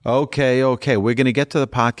Okay. We're going to get to the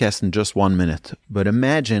podcast in just 1 minute. But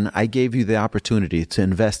imagine I gave you the opportunity to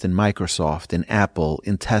invest in Microsoft, in Apple,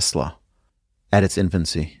 in Tesla at its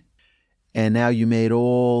infancy. And now you made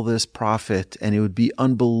all this profit and it would be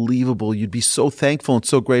unbelievable. You'd be so thankful and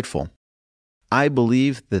so grateful. I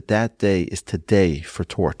believe that day is today for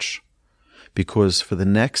Torch. Because for the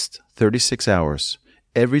next 36 hours,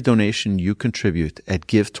 every donation you contribute at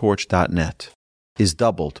givetorch.net is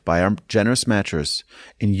doubled by our generous matchers,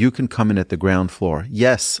 and you can come in at the ground floor.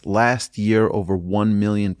 Yes, last year over 1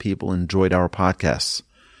 million people enjoyed our podcasts.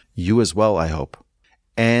 You as well, I hope.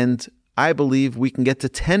 And I believe we can get to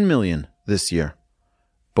 10 million this year.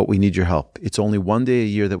 But we need your help. It's only 1 day a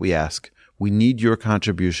year that we ask. We need your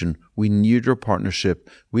contribution. We need your partnership.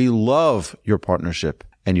 We love your partnership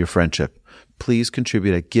and your friendship. Please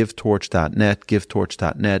contribute at givetorch.net,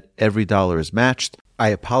 givetorch.net. Every dollar is matched. I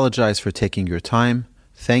apologize for taking your time.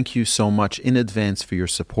 Thank you so much in advance for your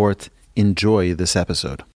support. Enjoy this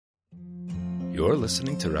episode. You're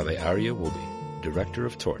listening to Rabbi Aryeh Wolbe, Director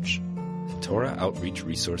of Torch, the Torah Outreach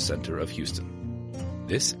Resource Center of Houston.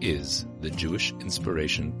 This is the Jewish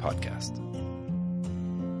Inspiration Podcast.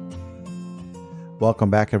 Welcome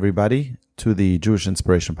back, everybody, to the Jewish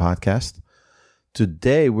Inspiration Podcast.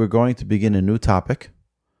 Today, we're going to begin a new topic.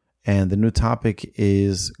 And the new topic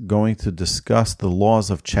is going to discuss the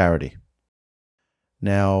laws of charity.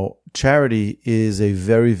 Now, charity is a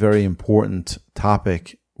very, very important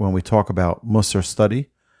topic when we talk about Musar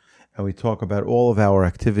study, and we talk about all of our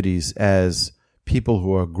activities as people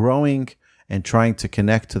who are growing and trying to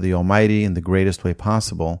connect to the Almighty in the greatest way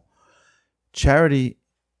possible. Charity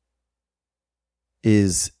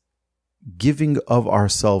is giving of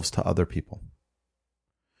ourselves to other people.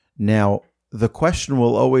 Now, the question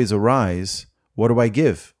will always arise, what do I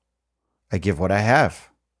give? I give what I have.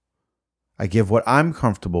 I give what I'm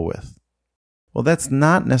comfortable with. Well, that's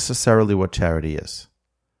not necessarily what charity is.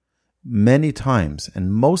 Many times,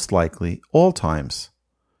 and most likely all times,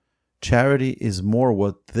 charity is more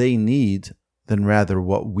what they need than rather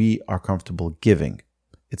what we are comfortable giving.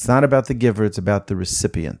 It's not about the giver, it's about the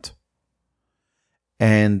recipient.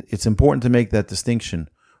 And it's important to make that distinction.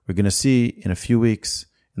 We're going to see in a few weeks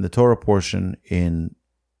in the Torah portion, in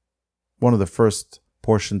one of the first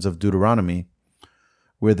portions of Deuteronomy,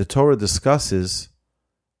 where the Torah discusses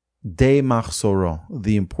de machsoro,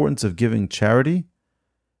 the importance of giving charity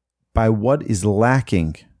by what is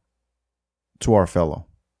lacking to our fellow.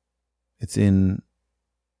 It's in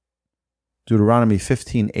Deuteronomy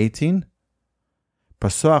 15:18.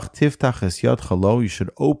 Pasach tiftach es yad chalo, you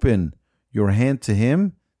should open your hand to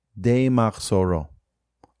him, de machsoro,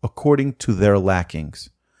 according to their lackings.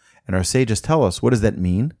 And our sages tell us, what does that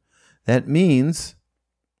mean? That means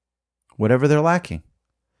whatever they're lacking.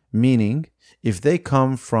 Meaning, if they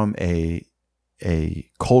come from a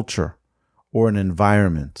culture or an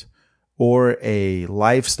environment or a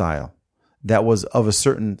lifestyle that was of a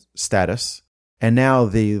certain status, and now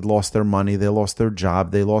they lost their money, they lost their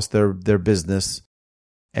job, they lost their business,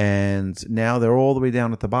 and now they're all the way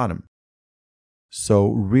down at the bottom.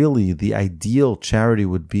 So really, the ideal charity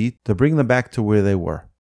would be to bring them back to where they were.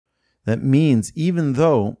 That means even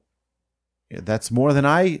though that's more than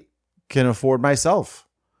I can afford myself,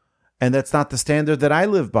 and that's not the standard that I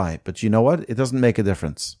live by, but you know what? It doesn't make a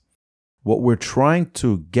difference. What we're trying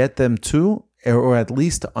to get them to, or at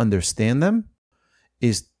least to understand them,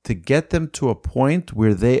 is to get them to a point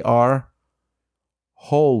where they are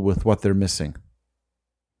whole with what they're missing.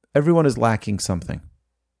 Everyone is lacking something.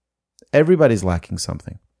 Everybody's lacking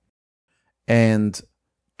something. And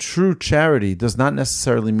true charity does not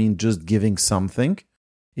necessarily mean just giving something.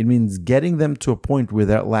 It means getting them to a point where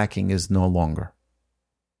that lacking is no longer.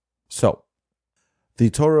 So, the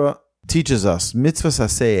Torah teaches us, mitzvah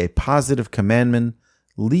saseh, a positive commandment,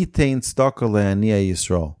 litein tzedakah le'aniyei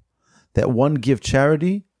Yisrael, that one give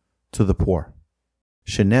charity to the poor.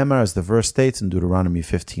 Shenemar, as the verse states in Deuteronomy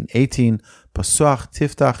 15:18, Pasuach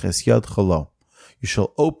tiftach es yad chalo, you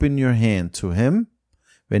shall open your hand to him.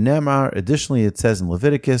 Ve'nemar, additionally it says in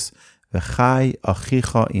Leviticus, V'chai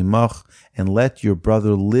achicha imach, and let your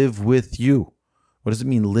brother live with you. What does it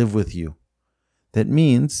mean, live with you? That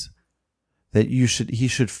means that he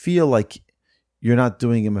should feel like you're not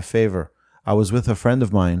doing him a favor. I was with a friend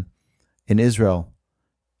of mine in Israel,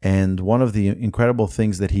 and one of the incredible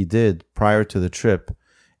things that he did prior to the trip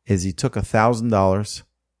is he took $1,000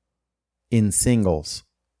 in singles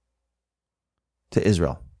to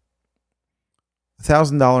Israel.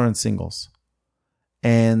 $1,000 in singles.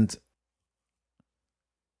 And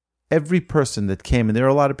every person that came, and there are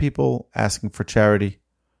a lot of people asking for charity,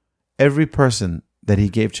 every person that he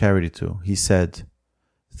gave charity to, he said,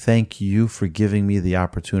 Thank you for giving me the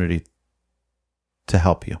opportunity to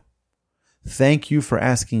help you. Thank you for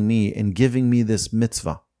asking me and giving me this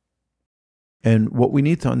mitzvah. And what we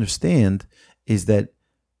need to understand is that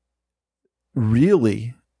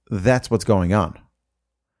really that's what's going on.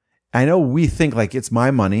 I know we think like it's my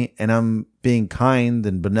money and I'm being kind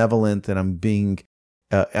and benevolent and I'm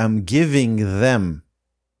giving them,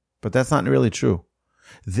 but that's not really true.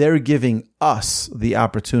 They're giving us the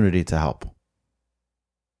opportunity to help.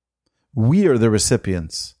 We are the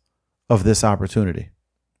recipients of this opportunity.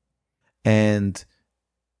 And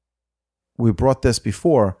we brought this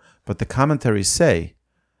before, but the commentaries say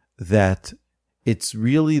that it's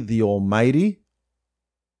really the Almighty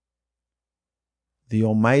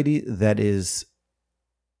that is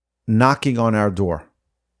knocking on our door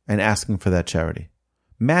and asking for that charity,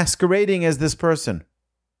 masquerading as this person.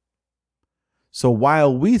 So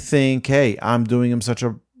while we think, hey, I'm doing him such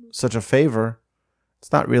a favor,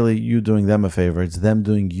 it's not really you doing them a favor, it's them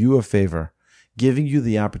doing you a favor, giving you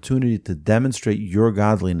the opportunity to demonstrate your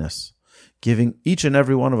godliness, giving each and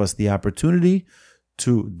every one of us the opportunity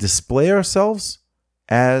to display ourselves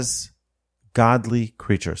as godly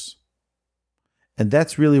creatures. And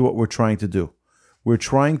that's really what we're trying to do. We're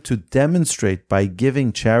trying to demonstrate by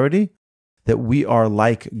giving charity that we are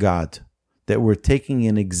like God, that we're taking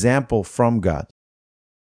an example from God.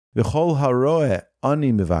 Furthermore,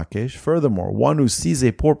 one who sees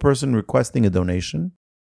a poor person requesting a donation,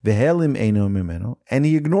 and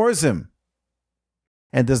he ignores him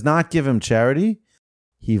and does not give him charity,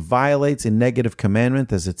 he violates a negative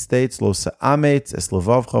commandment, as it states, Lo sa'ametz es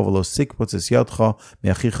levavcha v'lo sikpotz es yadcha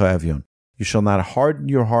me'achicha avyon. You shall not harden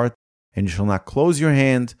your heart, and you shall not close your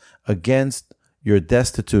hand against your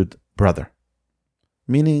destitute brother.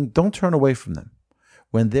 Meaning, don't turn away from them.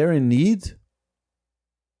 When they're in need,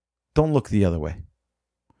 don't look the other way.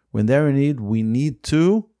 When they're in need, we need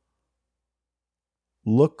to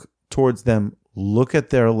look towards them, look at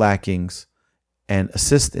their lackings, and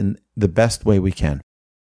assist in the best way we can.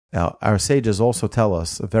 Now, our sages also tell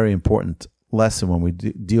us a very important lesson when we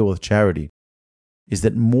deal with charity, is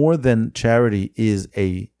that more than charity is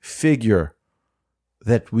a figure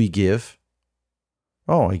that we give,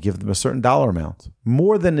 I give them a certain dollar amount.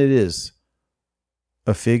 More than it is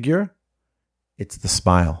a figure, it's the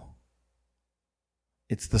smile.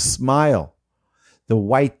 It's the smile. The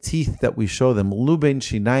white teeth that we show them. Lubein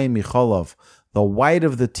shinayim micholov. The white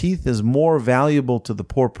of the teeth is more valuable to the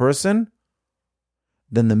poor person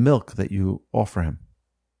than the milk that you offer him.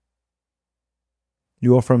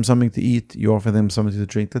 You offer him something to eat. You offer them something to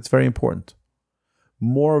drink. That's very important.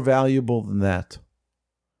 More valuable than that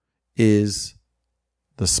is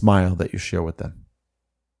the smile that you share with them.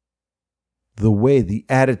 The way, the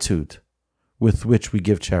attitude with which we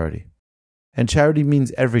give charity. And charity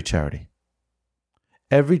means every charity.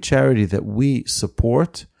 Every charity that we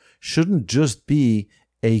support shouldn't just be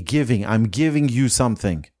a giving. I'm giving you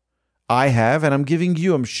something I have, and I'm giving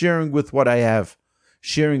you. I'm sharing with what I have.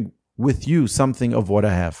 Sharing with you something of what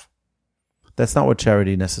I have. That's not what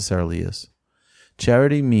charity necessarily is.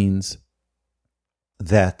 Charity means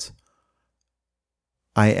that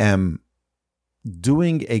I am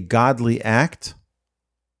doing a godly act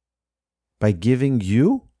by giving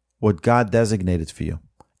you what God designated for you.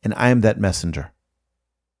 And I am that messenger.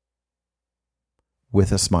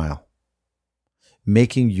 With a smile.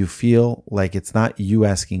 Making you feel like it's not you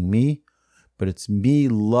asking me, but it's me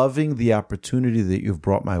loving the opportunity that you've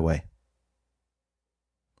brought my way.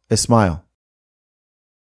 A smile.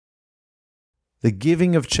 The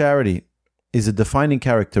giving of charity is a defining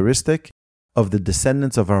characteristic of the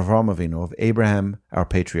descendants of Avraham Avinu, of Abraham, our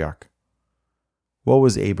patriarch. What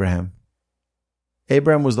was Abraham?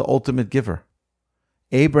 Abraham was the ultimate giver.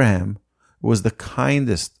 Abraham was the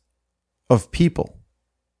kindest of people.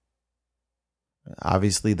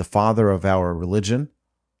 Obviously, the father of our religion,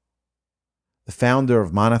 the founder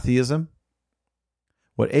of monotheism.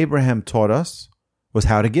 What Abraham taught us was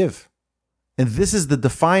how to give. And this is the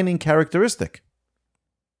defining characteristic.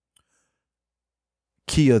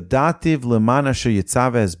 Ki yodativ leman asher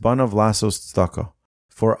yitzave es banav lasos tzedakah.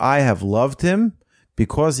 For I have loved him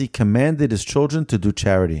because he commanded his children to do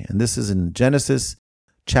charity. And this is in Genesis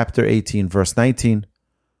chapter 18, verse 19.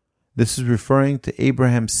 This is referring to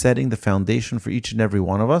Abraham setting the foundation for each and every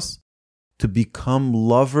one of us to become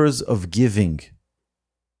lovers of giving.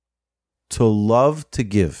 To love to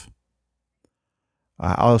give.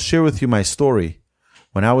 I'll share with you my story.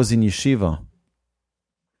 When I was in yeshiva,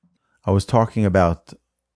 I was talking about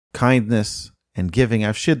kindness and giving.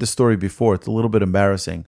 I've shared the story before. It's a little bit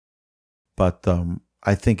embarrassing, but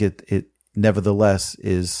I think it nevertheless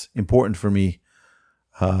is important for me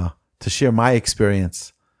to share my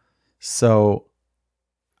experience So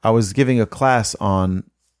I was giving a class on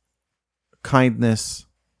kindness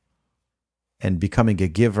and becoming a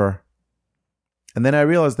giver. And then I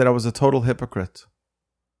realized that I was a total hypocrite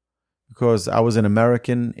because I was an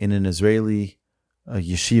American in an Israeli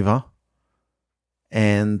yeshiva,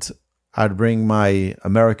 and I'd bring my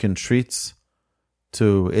American treats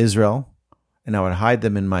to Israel, and I would hide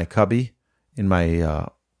them in my cubby, in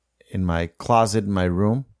my closet, in my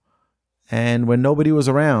room. And when nobody was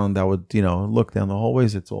around, I would, look down the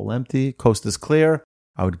hallways. It's all empty. Coast is clear.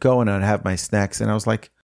 I would go and I'd have my snacks. And I was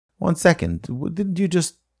like, 1 second, didn't you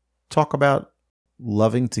just talk about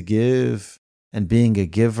loving to give and being a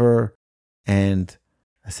giver? And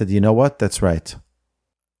I said, you know what? That's right.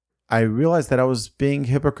 I realized that I was being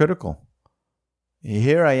hypocritical.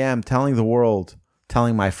 Here I am telling the world,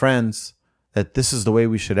 telling my friends that this is the way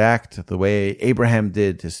we should act, the way Abraham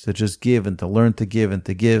did, is to just give and to learn to give and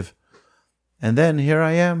to give. And then here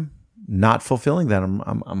I am, not fulfilling that.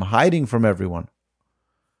 I'm hiding from everyone.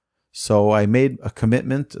 So I made a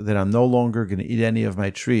commitment that I'm no longer going to eat any of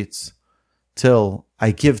my treats till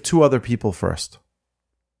I give 2 other people first.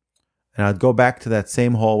 And I'd go back to that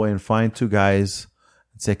same hallway and find 2 guys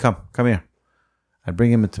and say, come here. I'd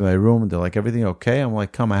bring them into my room and they're like, everything okay? I'm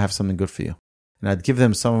like, come, I have something good for you. And I'd give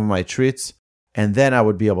them some of my treats, and then I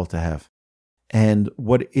would be able to have. And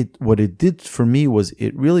what it did for me was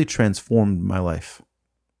it really transformed my life.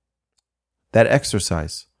 That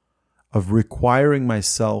exercise of requiring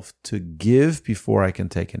myself to give before I can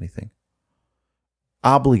take anything.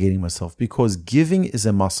 Obligating myself, because giving is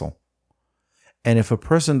a muscle. And if a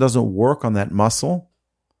person doesn't work on that muscle,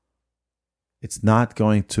 it's not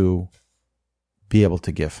going to be able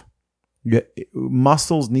to give.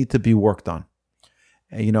 Muscles need to be worked on.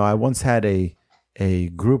 I once had a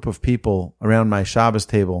group of people around my Shabbos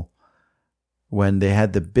table when they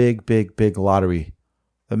had the big lottery,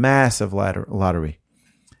 the massive lottery.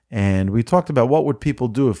 And we talked about what would people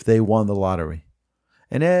do if they won the lottery.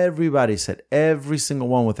 And everybody said, every single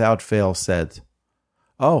one without fail said,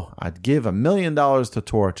 oh, I'd give $1 million to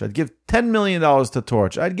Torch. I'd give $10 million to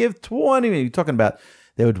Torch. I'd give 20 million. You're talking about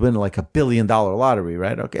they would win like $1 billion lottery,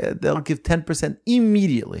 right? Okay, they'll give 10%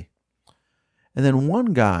 immediately. And then one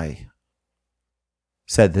guy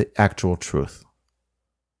said the actual truth.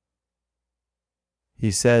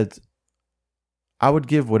 He said, I would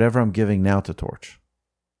give whatever I'm giving now to Torch.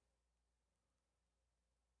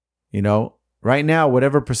 Right now,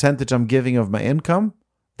 whatever percentage I'm giving of my income,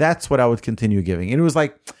 that's what I would continue giving. And it was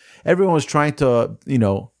like everyone was trying to,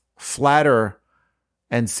 flatter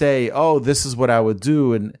and say, oh, this is what I would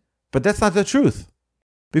do. But that's not the truth.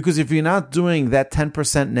 Because if you're not doing that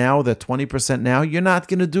 10% now, that 20% now, you're not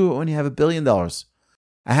going to do it when you have $1 billion.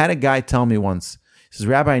 I had a guy tell me once, he says,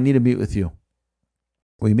 Rabbi, I need to meet with you.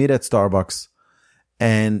 We meet at Starbucks.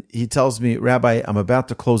 And he tells me, Rabbi, I'm about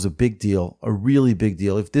to close a big deal, a really big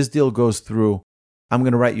deal. If this deal goes through, I'm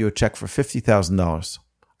going to write you a check for $50,000.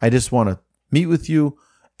 I just want to meet with you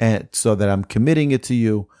and so that I'm committing it to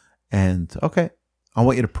you. And okay, I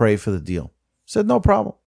want you to pray for the deal. I said, no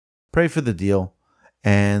problem. Pray for the deal.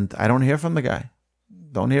 And I don't hear from the guy.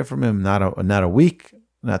 Don't hear from him. Not a week,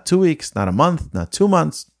 not 2 weeks, not a month, not 2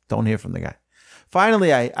 months. Don't hear from the guy.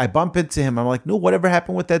 Finally, I bump into him. I'm like, no, whatever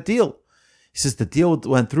happened with that deal? He says, the deal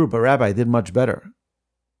went through, but Rabbi, I did much better.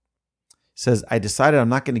 He says, I decided I'm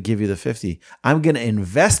not going to give you the 50. I'm going to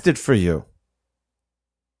invest it for you.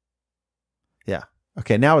 Yeah.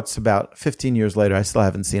 Okay, now it's about 15 years later. I still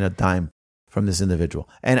haven't seen a dime from this individual.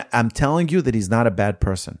 And I'm telling you that he's not a bad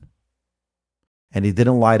person. And he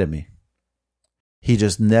didn't lie to me. He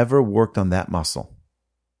just never worked on that muscle.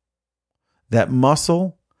 That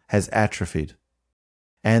muscle has atrophied.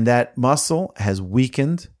 And that muscle has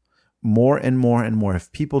weakened more and more and more.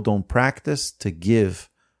 If people don't practice to give,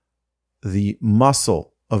 the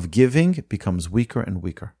muscle of giving becomes weaker and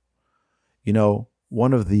weaker.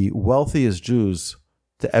 One of the wealthiest Jews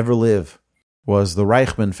to ever live was the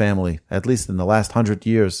Reichman family, at least in the last 100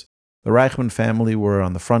 years. The Reichman family were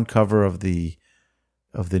on the front cover of the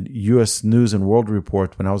U.S. News and World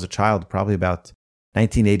Report when I was a child, probably about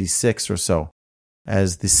 1986 or so,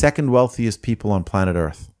 as the second wealthiest people on planet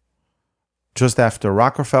Earth. Just after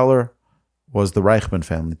Rockefeller was the Reichman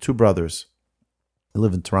family, 2 brothers. They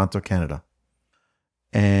live in Toronto, Canada.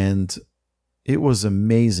 And it was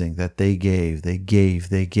amazing that they gave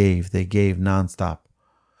nonstop.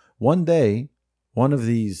 One day, one of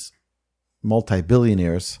these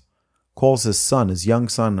multi-billionaires calls his son, his young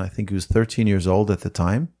son, I think he was 13 years old at the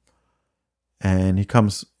time. And he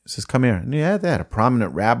says, come here. And they had a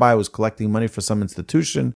prominent rabbi who was collecting money for some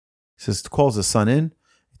institution. He says, calls his son in.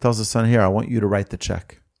 Tells his son, here, I want you to write the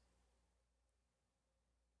check.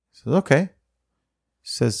 He says, okay. He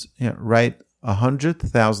says, write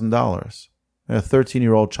 $100,000. A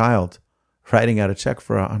 13-year-old child writing out a check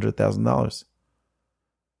for $100,000.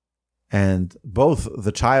 And both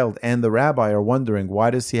the child and the rabbi are wondering, why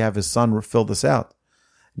does he have his son fill this out?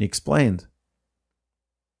 And he explained,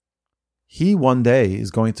 he one day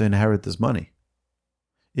is going to inherit this money.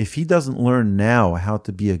 If he doesn't learn now how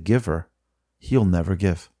to be a giver, he'll never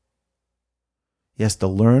give. He has to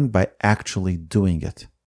learn by actually doing it,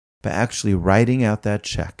 by actually writing out that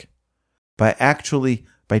check, by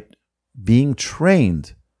being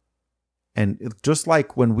trained. And just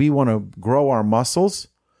like when we want to grow our muscles,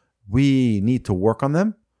 we need to work on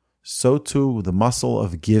them. So too, the muscle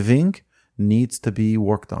of giving needs to be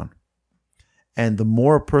worked on. And the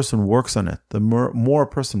more a person works on it, the more a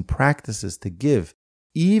person practices to give,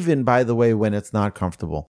 even, by the way, when it's not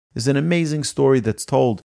comfortable. There's an amazing story that's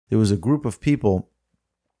told. There was a group of people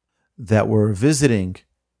that were visiting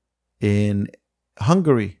in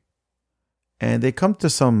Hungary, and they come to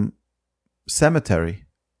some cemetery,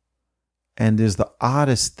 and there's the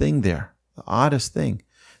oddest thing there. The oddest thing.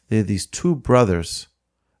 There are these two brothers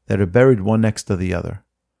that are buried one next to the other,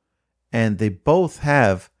 and they both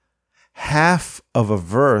have half of a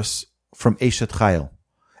verse from Eshet Chayil.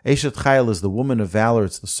 Eshet Chayil is the woman of valor.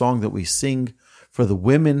 It's the song that we sing for the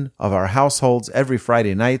women of our households every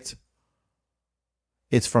Friday night.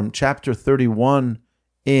 It's from chapter 31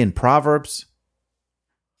 in Proverbs.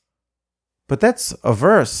 But that's a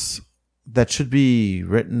verse that should be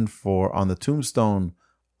written on the tombstone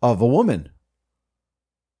of a woman,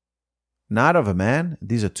 not of a man.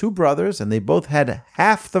 These are two brothers, and they both had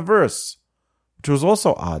half the verse, which was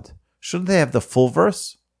also odd. Shouldn't they have the full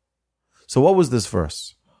verse? So what was this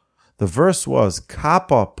verse? The verse was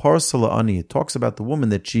Kappa Parsala Ani. It talks about the woman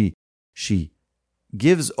that she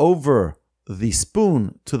gives over the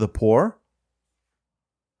spoon to the poor,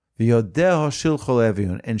 and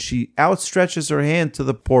she outstretches her hand to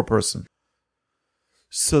the poor person.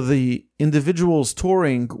 So the individuals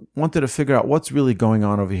touring wanted to figure out what's really going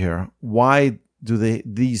on over here. Why do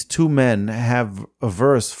these two men have a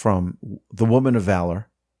verse from the Woman of Valor,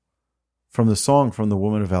 from the song from the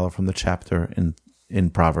Woman of Valor, from the chapter in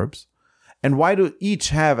Proverbs? And why do each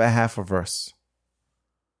have a half a verse?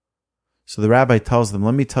 So the rabbi tells them,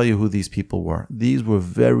 let me tell you who these people were. These were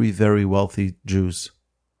very, very wealthy Jews.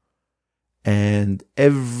 And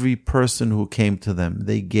every person who came to them,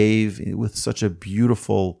 they gave with such a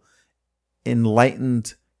beautiful,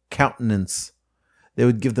 enlightened countenance. They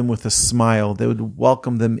would give them with a smile. They would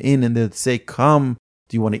welcome them in, and they'd say, come,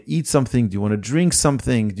 do you want to eat something? Do you want to drink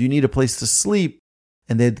something? Do you need a place to sleep?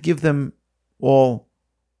 And they'd give them all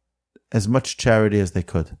as much charity as they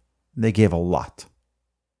could. And they gave a lot.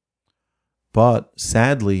 But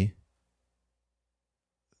sadly,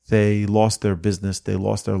 they lost their business. They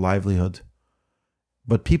lost their livelihood.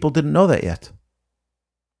 But people didn't know that yet.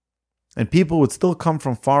 And people would still come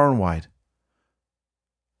from far and wide.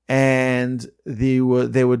 And they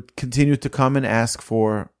would continue to come and ask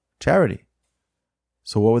for charity.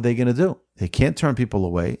 So what were they going to do? They can't turn people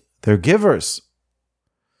away. They're givers.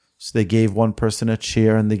 So they gave one person a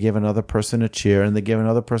chair, and they gave another person a chair, and they gave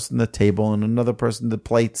another person the table, and another person the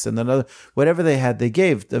plates, and another, whatever they had, they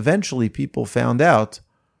gave. Eventually, people found out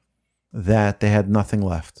that they had nothing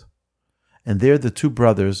left. And there the two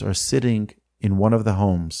brothers are sitting in one of the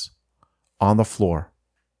homes on the floor,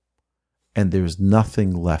 and there's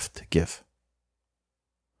nothing left to give.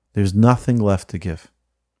 There's nothing left to give.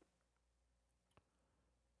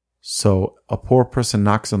 So a poor person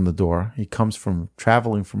knocks on the door. He comes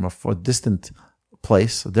traveling from a distant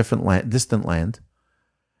place, distant land,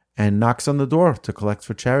 and knocks on the door to collect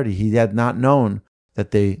for charity. He had not known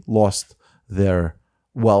that they lost their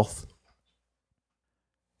wealth.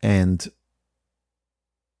 And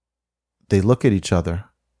they look at each other.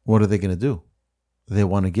 What are they going to do? They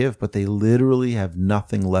want to give, but they literally have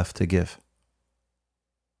nothing left to give.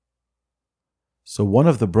 So one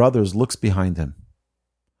of the brothers looks behind him,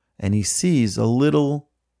 and he sees a little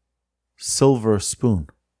silver spoon.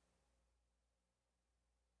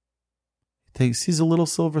 He sees a little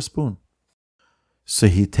silver spoon. So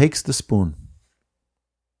he takes the spoon,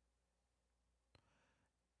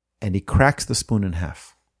 and he cracks the spoon in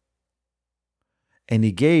half. And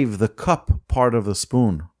he gave the cup part of the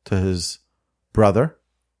spoon to his brother.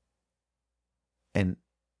 And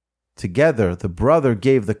together, the brother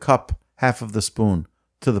gave the cup, half of the spoon,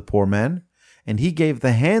 to the poor man. And he gave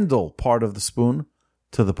the handle part of the spoon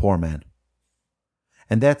to the poor man.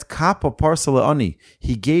 And that's kappa parsala ani.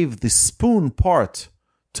 He gave the spoon part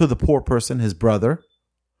to the poor person, his brother,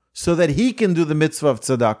 so that he can do the mitzvah of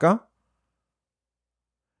tzedakah.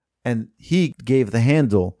 And he gave the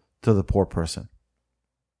handle to the poor person.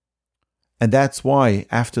 And that's why,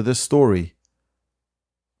 after this story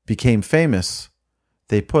became famous,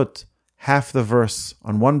 they put half the verse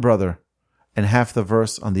on one brother and half the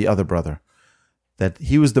verse on the other brother. That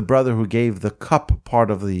he was the brother who gave the cup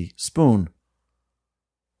part of the spoon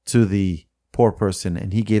to the poor person,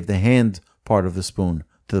 and he gave the hand part of the spoon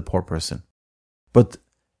to the poor person. But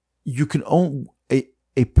you can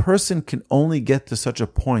a person can only get to such a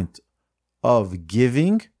point of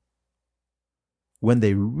giving when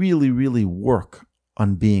they really, really work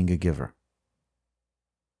on being a giver.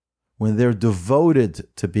 When they're devoted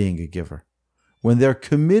to being a giver. When they're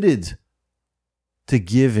committed to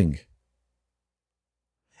giving.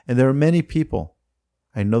 And there are many people,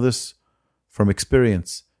 I know this from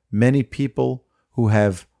experience, many people who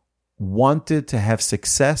have wanted to have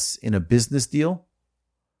success in a business deal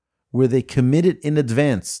where they committed in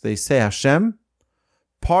advance. They say, Hashem,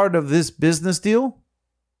 part of this business deal,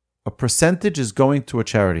 a percentage is going to a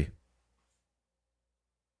charity.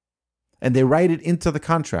 And they write it into the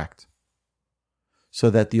contract so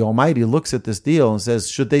that the Almighty looks at this deal and says,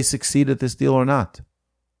 should they succeed at this deal or not?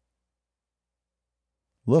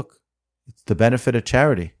 Look, it's the benefit of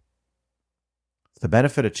charity. It's the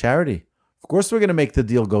benefit of charity. Of course we're going to make the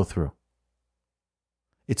deal go through.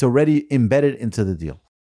 It's already embedded into the deal.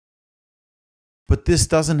 But this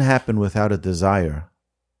doesn't happen without a desire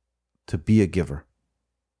to be a giver.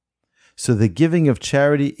 So the giving of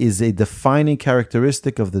charity is a defining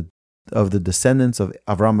characteristic of the descendants of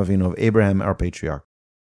Avraham Avinu, of Abraham, our patriarch.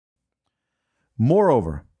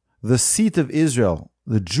 Moreover, the seat of Israel,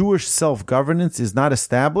 the Jewish self-governance, is not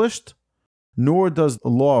established, nor does the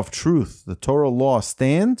law of truth, the Torah law,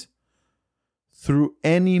 stand through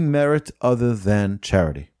any merit other than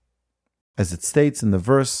charity. As it states in the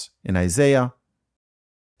verse in Isaiah,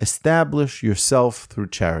 establish yourself through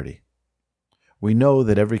charity. We know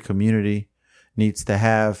that every community needs to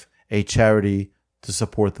have a charity to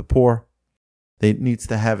support the poor. It needs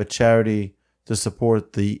to have a charity to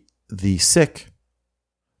support the sick,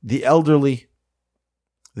 the elderly,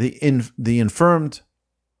 the infirmed.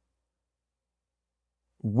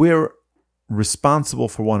 We're responsible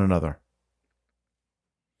for one another.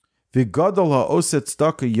 And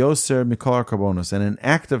an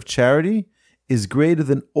act of charity is greater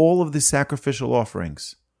than all of the sacrificial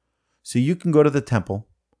offerings. So you can go to the temple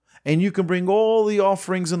and you can bring all the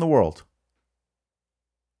offerings in the world,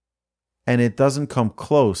 and it doesn't come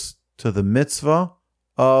close to the mitzvah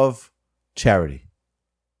of charity.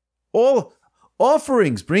 All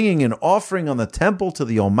offerings, bringing an offering on the temple to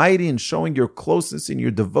the Almighty and showing your closeness and your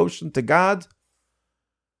devotion to God,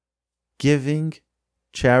 giving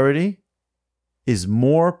charity is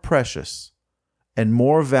more precious and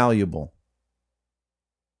more valuable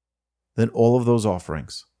than all of those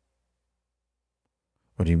offerings.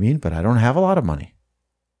 What do you mean? But I don't have a lot of money.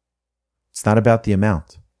 It's not about the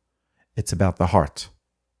amount. It's about the heart.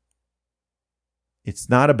 It's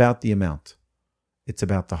not about the amount. It's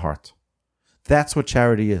about the heart. That's what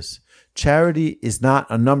charity is. Charity is not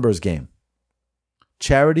a numbers game.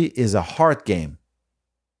 Charity is a heart game.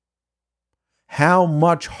 How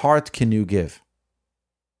much heart can you give?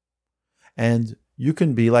 And you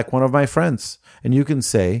can be like one of my friends, and you can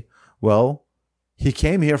say, well, he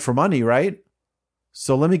came here for money, right?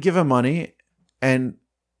 So let me give him money and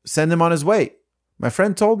send him on his way. My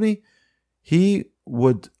friend told me he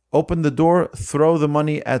would open the door, throw the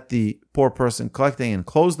money at the poor person collecting, and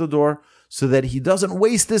close the door so that he doesn't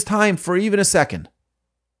waste his time for even a second.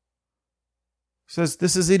 He says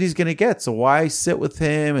this is it he's going to get. So why sit with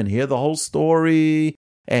him and hear the whole story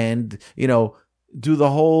and, do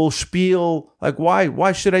the whole spiel? Like,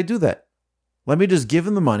 why should I do that? Let me just give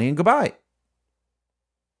him the money and goodbye.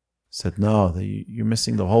 I said, no, you're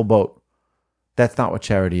missing the whole boat. That's not what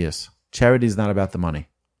charity is. Charity is not about the money.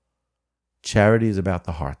 Charity is about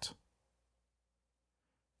the heart.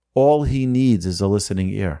 All he needs is a listening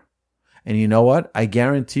ear. And you know what? I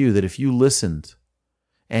guarantee you that if you listened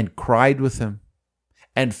and cried with him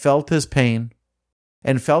and felt his pain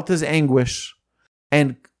and felt his anguish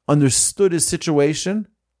and understood his situation,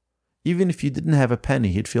 even if you didn't have a penny,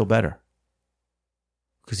 he'd feel better.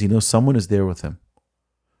 Because he knows someone is there with him.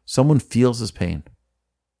 Someone feels his pain.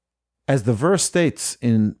 As the verse states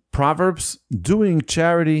in Proverbs, doing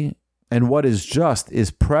charity and what is just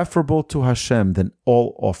is preferable to Hashem than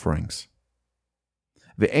all offerings.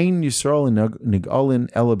 Ve'ein Yisrael nig'alin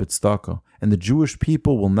ela b'tzedakah, and the Jewish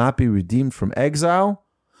people will not be redeemed from exile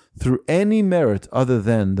through any merit other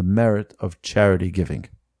than the merit of charity giving.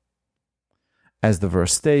 As the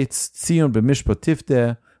verse states, Tzion b'mishpat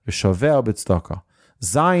tifteh v'shaveh b'tzedakah.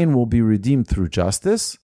 Zion will be redeemed through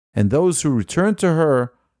justice, and those who return to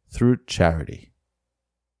her through charity.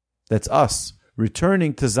 That's us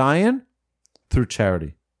returning to Zion through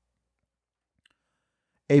charity.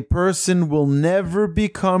 A person will never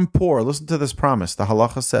become poor. Listen to this promise. The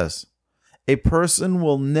halacha says, a person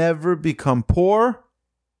will never become poor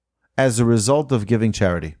as a result of giving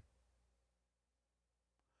charity.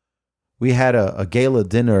 We had a gala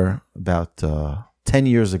dinner about 10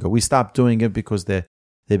 years ago. We stopped doing it because they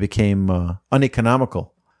became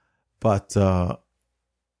uneconomical. But the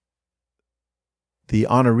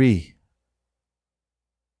honoree,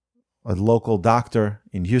 a local doctor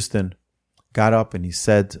in Houston, got up and he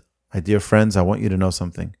said, my dear friends, I want you to know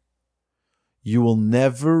something. You will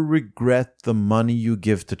never regret the money you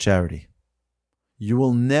give to charity. You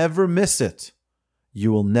will never miss it.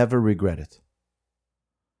 You will never regret it.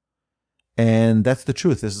 And that's the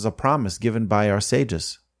truth. This is a promise given by our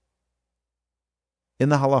sages in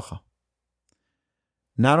the halacha.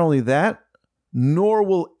 Not only that, nor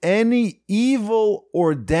will any evil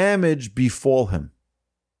or damage befall him.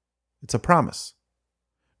 It's a promise.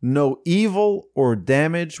 No evil or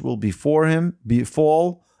damage will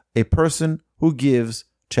befall a person who gives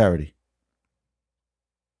charity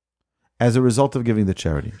as a result of giving the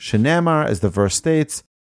charity. Shenamar, as the verse states,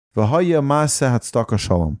 V'haya ma'aseh hatzdaka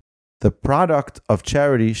shalom. The product of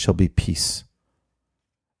charity shall be peace.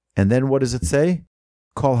 And then what does it say?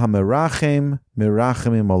 Kol hamerachem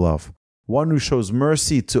merachemim olav. One who shows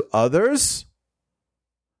mercy to others,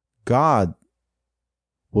 God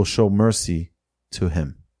will show mercy to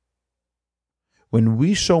him. When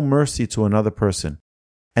we show mercy to another person,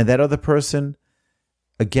 and that other person,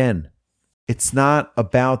 again, it's not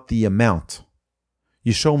about the amount.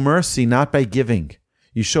 You show mercy not by giving.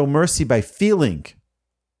 You show mercy by feeling.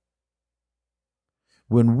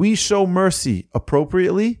 When we show mercy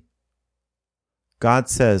appropriately, God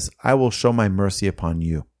says, I will show my mercy upon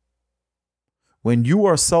you. When you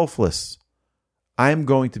are selfless, I am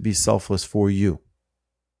going to be selfless for you.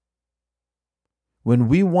 When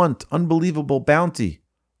we want unbelievable bounty,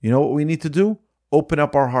 you know what we need to do? Open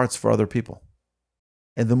up our hearts for other people.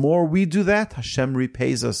 And the more we do that, Hashem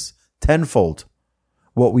repays us tenfold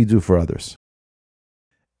what we do for others.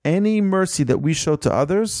 Any mercy that we show to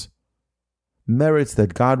others merits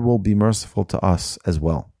that God will be merciful to us as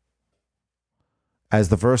well. As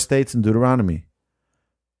the verse states in Deuteronomy,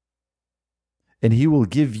 and he will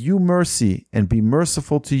give you mercy and be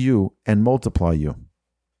merciful to you and multiply you.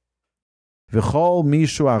 V'chol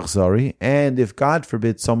mishu achzari, and if God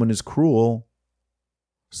forbid someone is cruel,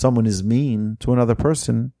 someone is mean to another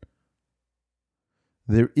person,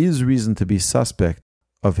 there is reason to be suspect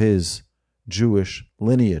of his Jewish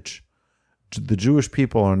lineage. The Jewish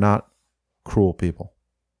people are not cruel people.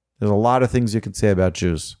 There's a lot of things you can say about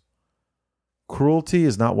Jews. Cruelty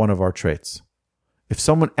is not one of our traits. If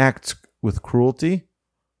someone acts with cruelty,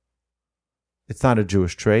 it's not a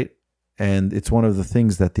Jewish trait, and it's one of the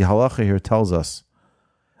things that the halacha here tells us.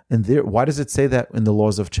 And there, why does it say that in the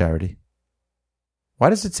laws of charity? Why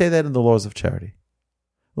does it say that in the laws of charity?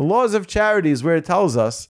 The laws of charity is where it tells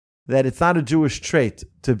us that it's not a Jewish trait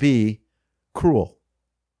to be cruel.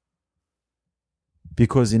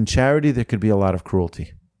 Because in charity there could be a lot of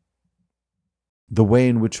cruelty. The way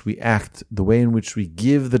in which we act, the way in which we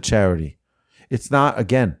give the charity. It's not,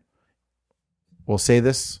 again, we'll say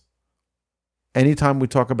this, anytime we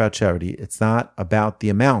talk about charity, it's not about the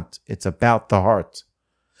amount, it's about the heart.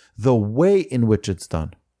 The way in which it's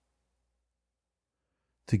done.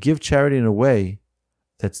 To give charity in a way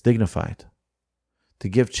that's dignified. To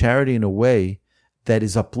give charity in a way that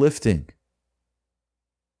is uplifting.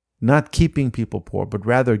 Not keeping people poor, but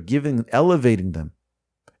rather elevating them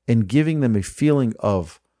and giving them a feeling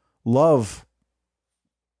of love,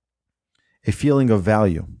 a feeling of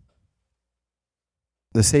value.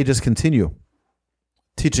 The sages continue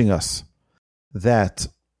teaching us that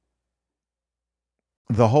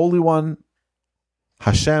the Holy One,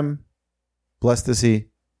 Hashem, blessed is He,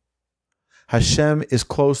 Hashem is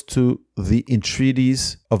close to the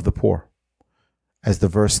entreaties of the poor. As the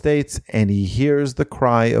verse states, and He hears the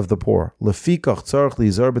cry of the poor. Lefikach tzarich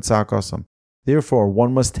lizar b'tzakasam. Therefore,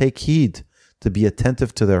 one must take heed to be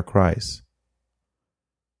attentive to their cries.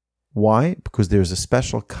 Why? Because there's a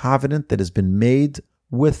special covenant that has been made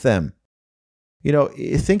with them. You know,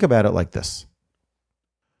 think about it like this.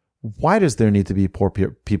 Why does there need to be poor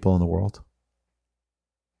people in the world?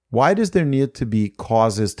 Why does there need to be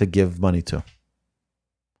causes to give money to?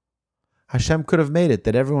 Hashem could have made it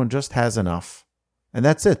that everyone just has enough. And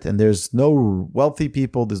that's it. And there's no wealthy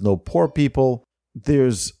people. There's no poor people.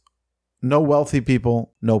 There's no wealthy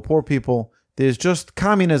people, no poor people. There's just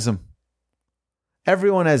communism.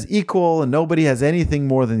 Everyone has equal and nobody has anything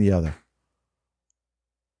more than the other.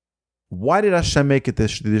 Why did Hashem make it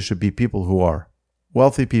that there should be people who are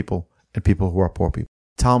wealthy people and people who are poor people?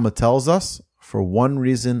 Talmud tells us for one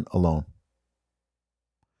reason alone.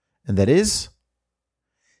 And that is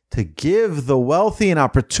to give the wealthy an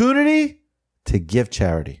opportunity to give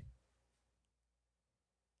charity.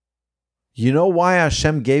 You know why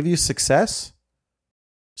Hashem gave you success?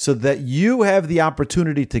 So that you have the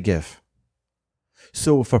opportunity to give.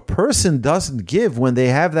 So if a person doesn't give when they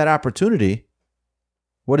have that opportunity,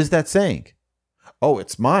 what is that saying? Oh,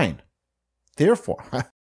 it's mine. Therefore,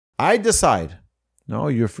 I decide. No,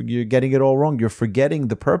 you're getting it all wrong. You're forgetting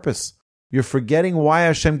the purpose. You're forgetting why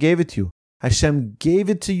Hashem gave it to you. Hashem gave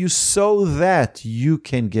it to you so that you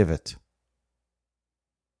can give it.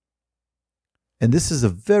 And this is a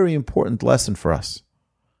very important lesson for us.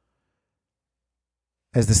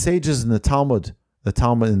 As the sages in the Talmud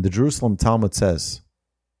in the Jerusalem Talmud says,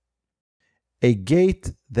 a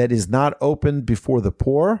gate that is not opened before the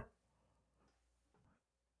poor,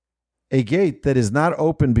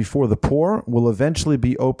 will eventually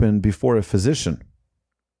be opened before a physician.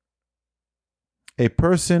 A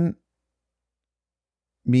person,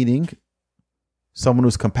 meaning someone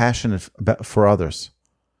who's compassionate for others,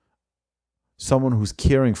 someone who's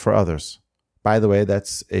caring for others. By the way,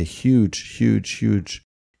 that's a huge, huge, huge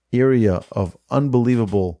area of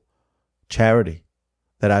unbelievable charity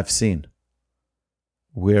that I've seen,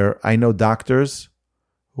 where I know doctors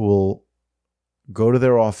who will go to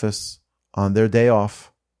their office on their day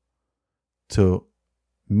off to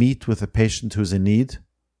meet with a patient who's in need.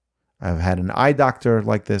 I've had an eye doctor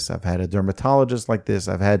like this. I've had a dermatologist like this.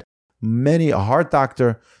 I've had a heart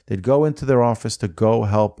doctor that go into their office to go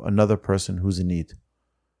help another person who's in need.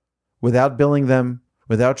 Without billing them,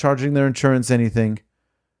 without charging their insurance anything,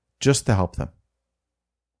 just to help them.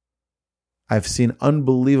 I've seen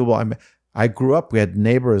unbelievable. I grew up, we had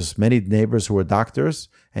many neighbors who were doctors,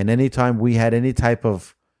 and anytime we had any type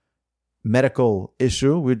of medical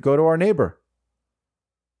issue, we'd go to our neighbor.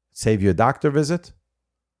 Save you a doctor visit.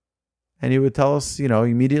 And he would tell us,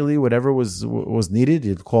 immediately whatever was needed.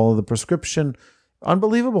 You'd call the prescription.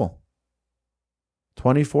 Unbelievable.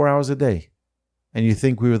 24 hours a day. And you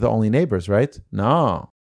think we were the only neighbors, right?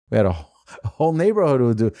 No. We had a whole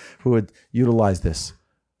neighborhood who would utilize this.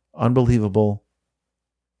 Unbelievable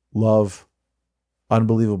love,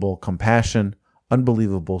 unbelievable compassion,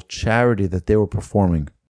 unbelievable charity that they were performing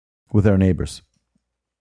with their neighbors.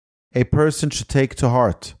 A person should take to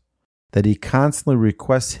heart that he constantly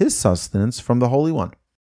requests his sustenance from the Holy One,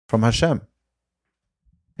 from Hashem.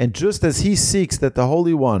 And just as he seeks that the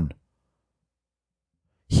Holy One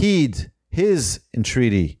heed his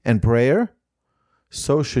entreaty and prayer,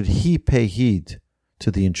 so should he pay heed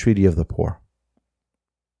to the entreaty of the poor.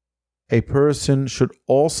 A person should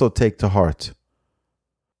also take to heart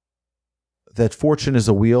that fortune is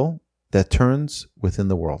a wheel that turns within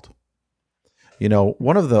the world.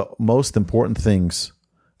 One of the most important things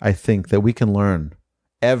I think that we can learn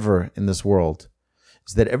ever in this world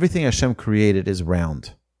is that everything Hashem created is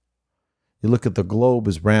round. You look at the globe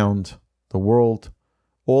is round, the world,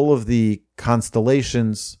 all of the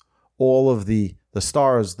constellations, all of the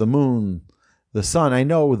stars, the moon, the sun. I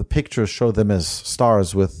know the pictures show them as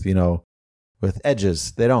stars with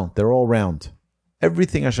edges. They don't. They're all round.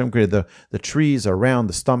 Everything Hashem created, the trees are round,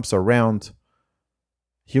 the stumps are round.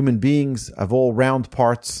 Human beings have all round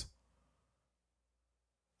parts.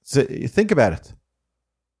 So you think about it.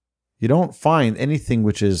 You don't find anything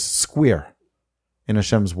which is square in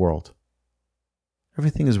Hashem's world.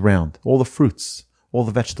 Everything is round. All the fruits, all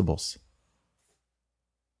the vegetables.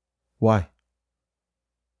 Why?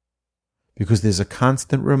 Because there's a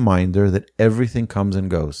constant reminder that everything comes and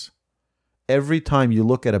goes. Every time you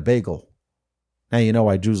look at a bagel, now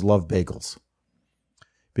why Jews love bagels.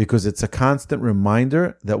 Because it's a constant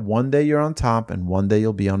reminder that one day you're on top and one day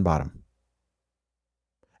you'll be on bottom.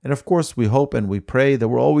 And of course, we hope and we pray that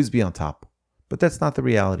we'll always be on top. But that's not the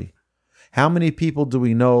reality. How many people do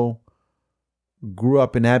we know grew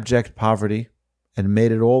up in abject poverty and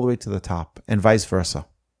made it all the way to the top, and vice versa?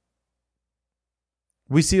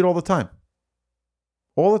 We see it all the time.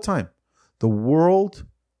 All the time. The world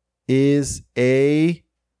is a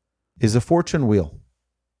fortune wheel.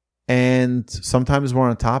 And sometimes we're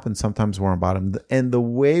on top and sometimes we're on bottom. And the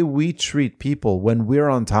way we treat people when we're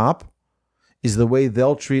on top is the way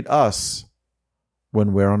they'll treat us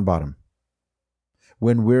when we're on bottom.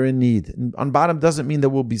 When we're in need. And on bottom doesn't mean that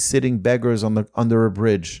we'll be sitting beggars under a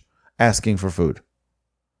bridge asking for food.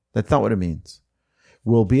 That's not what it means.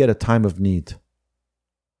 We'll be at a time of need.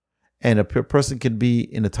 And a person can be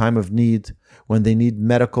in a time of need when they need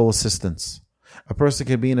medical assistance. A person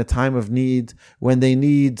can be in a time of need when they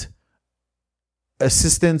need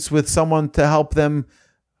assistance with someone to help them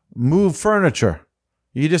move furniture.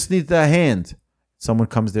 You just need a hand. Someone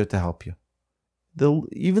comes there to help you.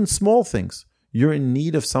 Even small things. You're in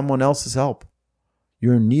need of someone else's help.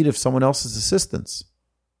 You're in need of someone else's assistance.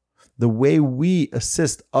 The way we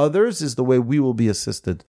assist others is the way we will be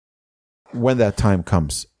assisted when that time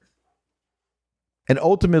comes. And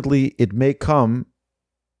ultimately, it may come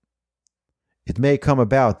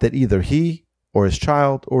about that either he or his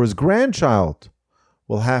child or his grandchild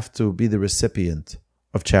will have to be the recipient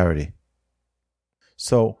of charity.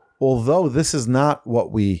 So, although this is not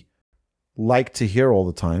what we like to hear all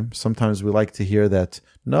the time, sometimes we like to hear that,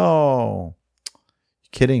 no, you're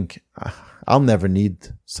kidding, I'll never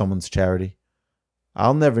need someone's charity.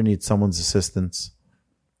 I'll never need someone's assistance.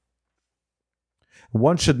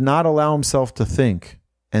 One should not allow himself to think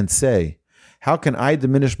and say, how can I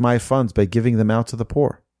diminish my funds by giving them out to the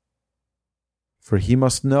poor? For he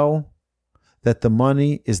must know that the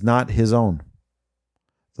money is not his own.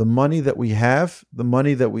 The money that we have, the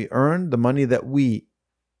money that we earn, the money that we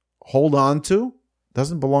hold on to,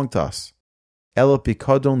 doesn't belong to us. Elo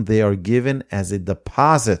pikodon, they are given as a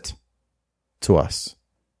deposit to us,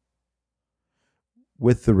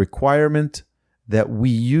 with the requirement that we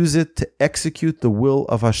use it to execute the will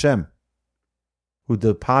of Hashem, who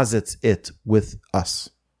deposits it with us.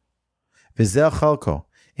 V'zeh chalko.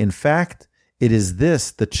 In fact, it is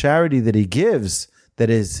this, the charity that he gives, that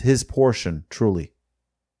is his portion, truly.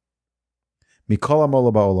 Mikol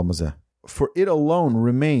ha'mola ba'olam hazeh. For it alone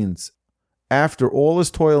remains after all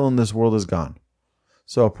his toil in this world is gone.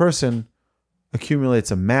 So a person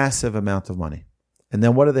accumulates a massive amount of money. And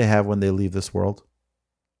then what do they have when they leave this world?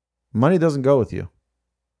 Money doesn't go with you.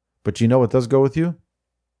 But you know what does go with you?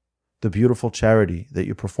 The beautiful charity that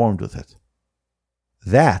you performed with it.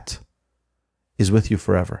 That is with you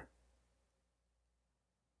forever.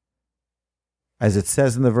 As it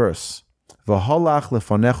says in the verse, V'holach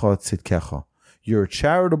lefonecha tzidkecha. Your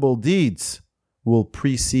charitable deeds will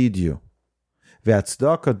precede you.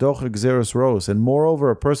 V'atzdaka dochek zeros ros. And moreover,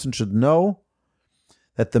 a person should know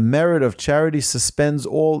that the merit of charity suspends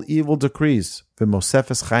all evil decrees,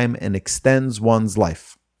 v'mosefes chaim, and extends one's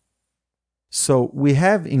life. So we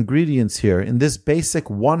have ingredients here in this basic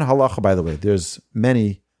one halacha. By the way, there's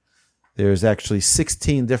actually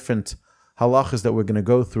 16 different halachas that we're going to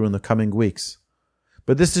go through in the coming weeks.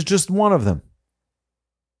 But this is just one of them.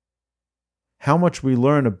 How much we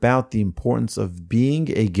learn about the importance of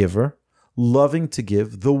being a giver, loving to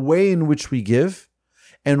give, the way in which we give,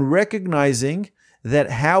 and recognizing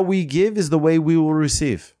that how we give is the way we will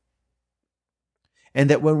receive. And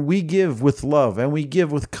that when we give with love, and we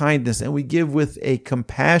give with kindness, and we give with a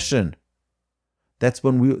compassion,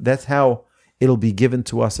 that's how it'll be given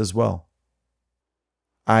to us as well.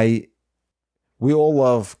 We all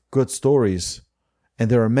love good stories,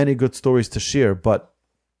 and there are many good stories to share, but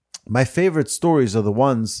my favorite stories are the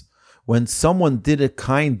ones when someone did a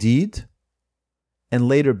kind deed and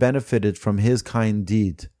later benefited from his kind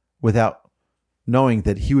deed without knowing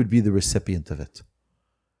that he would be the recipient of it.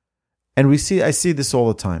 And I see this all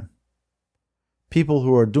the time. People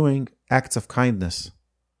who are doing acts of kindness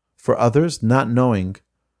for others, not knowing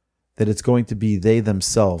that it's going to be they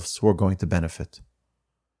themselves who are going to benefit.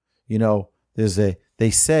 You know,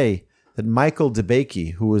 they say that Michael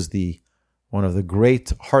DeBakey, who was one of the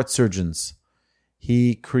great heart surgeons,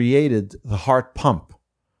 he created the heart pump,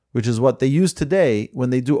 which is what they use today when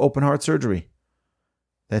they do open heart surgery.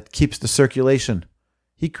 That keeps the circulation.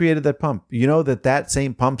 He created that pump. You know that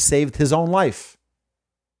same pump saved his own life.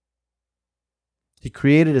 He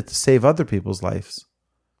created it to save other people's lives.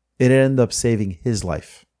 It ended up saving his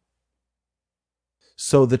life.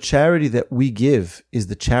 So the charity that we give is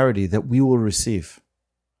the charity that we will receive.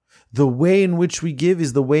 The way in which we give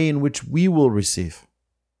is the way in which we will receive.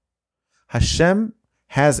 Hashem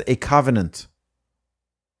has a covenant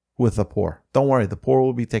with the poor. Don't worry, the poor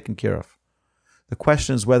will be taken care of. The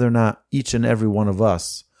question is whether or not each and every one of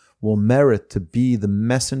us will merit to be the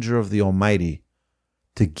messenger of the Almighty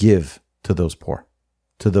to give to those poor,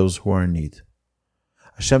 to those who are in need.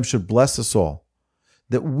 Hashem should bless us all,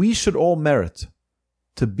 that we should all merit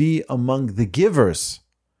to be among the givers.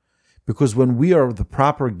 Because when we are the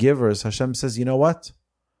proper givers, Hashem says, you know what?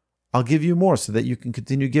 I'll give you more so that you can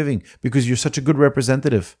continue giving because you're such a good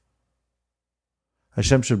representative.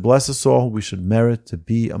 Hashem should bless us all. We should merit to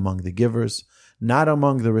be among the givers, not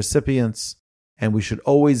among the recipients. And we should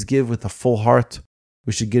always give with a full heart.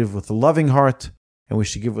 We should give with a loving heart. And we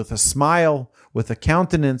should give with a smile, with a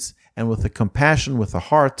countenance, and with a compassion, with a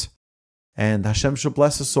heart. And Hashem should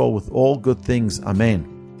bless us all with all good things.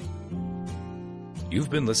 Amen. You've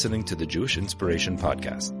been listening to the Jewish Inspiration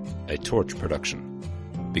Podcast, a Torch production.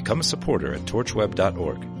 Become a supporter at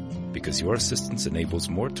torchweb.org because your assistance enables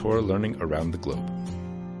more Torah learning around the globe.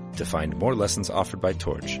 To find more lessons offered by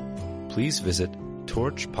Torch, please visit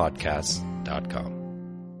torchpodcasts.com.